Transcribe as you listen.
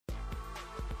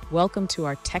Welcome to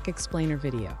our Tech Explainer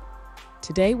video.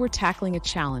 Today we're tackling a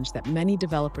challenge that many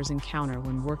developers encounter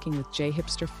when working with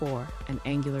JHipster 4 and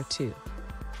Angular 2.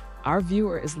 Our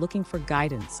viewer is looking for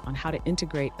guidance on how to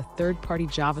integrate a third-party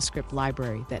JavaScript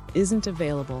library that isn't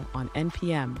available on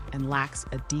NPM and lacks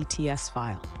a DTS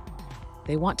file.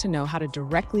 They want to know how to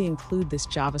directly include this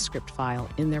JavaScript file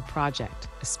in their project,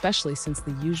 especially since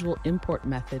the usual import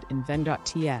method in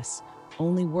ven.ts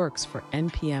only works for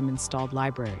NPM installed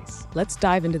libraries. Let's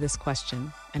dive into this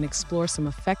question and explore some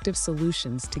effective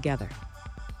solutions together.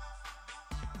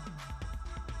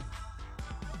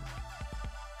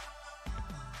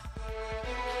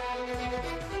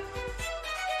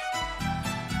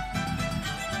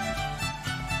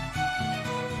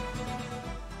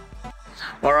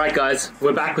 Alright guys,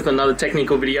 we're back with another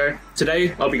technical video.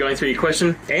 Today I'll be going through your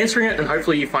question, answering it, and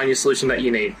hopefully you find your solution that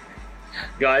you need.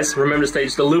 Guys, remember to stay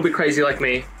just a little bit crazy like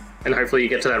me, and hopefully you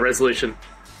get to that resolution.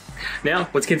 Now,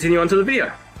 let's continue on to the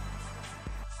video.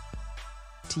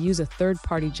 To use a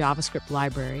third-party JavaScript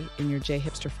library in your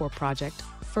JHipster 4 project,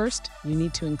 first you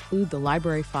need to include the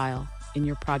library file in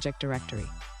your project directory.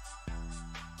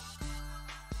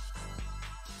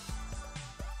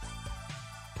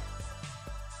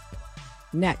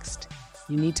 Next,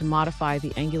 you need to modify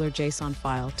the Angular JSON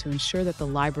file to ensure that the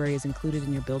library is included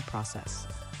in your build process.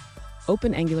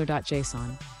 Open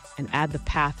angular.json and add the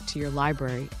path to your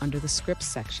library under the scripts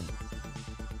section.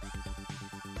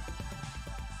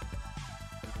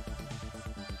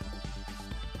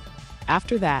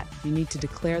 After that, you need to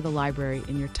declare the library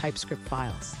in your TypeScript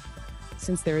files.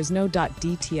 Since there is no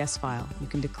 .dts file, you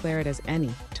can declare it as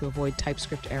any to avoid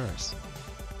TypeScript errors.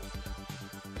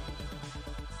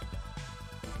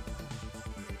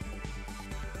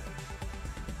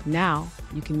 Now,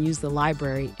 you can use the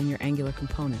library in your Angular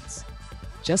components.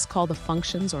 Just call the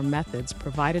functions or methods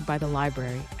provided by the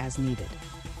library as needed.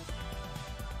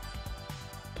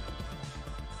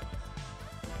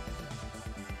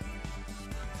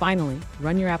 Finally,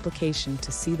 run your application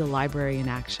to see the library in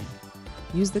action.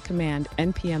 Use the command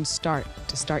npm start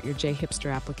to start your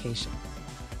JHipster application.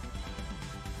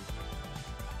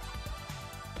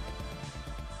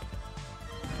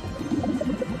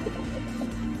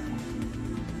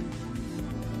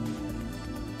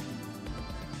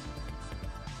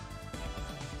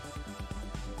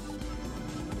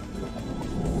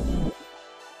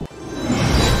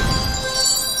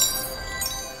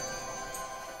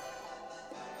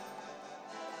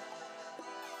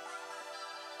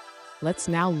 Let's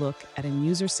now look at a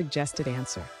user-suggested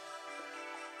answer.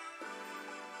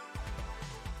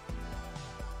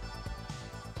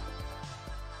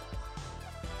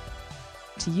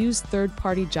 To use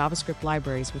third-party JavaScript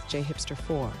libraries with JHipster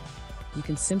 4, you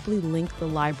can simply link the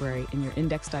library in your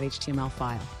index.html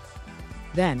file.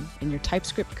 Then, in your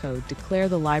TypeScript code, declare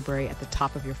the library at the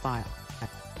top of your file.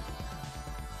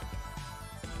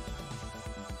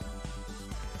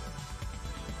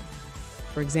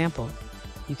 For example,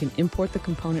 you can import the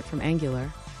component from Angular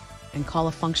and call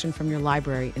a function from your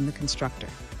library in the constructor.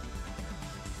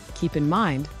 Keep in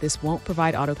mind, this won't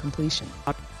provide auto-completion.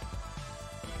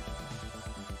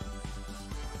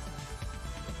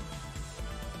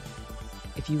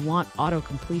 If you want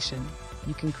auto-completion,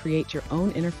 you can create your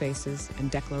own interfaces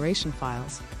and declaration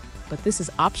files, but this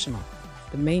is optional.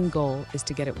 The main goal is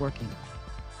to get it working.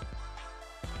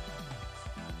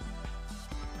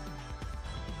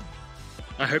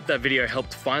 I hope that video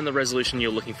helped find the resolution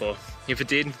you're looking for. If it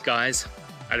did, guys,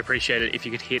 I'd appreciate it if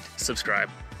you could hit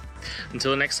subscribe. Until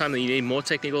the next time that you need more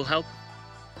technical help,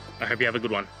 I hope you have a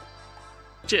good one.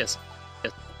 Cheers!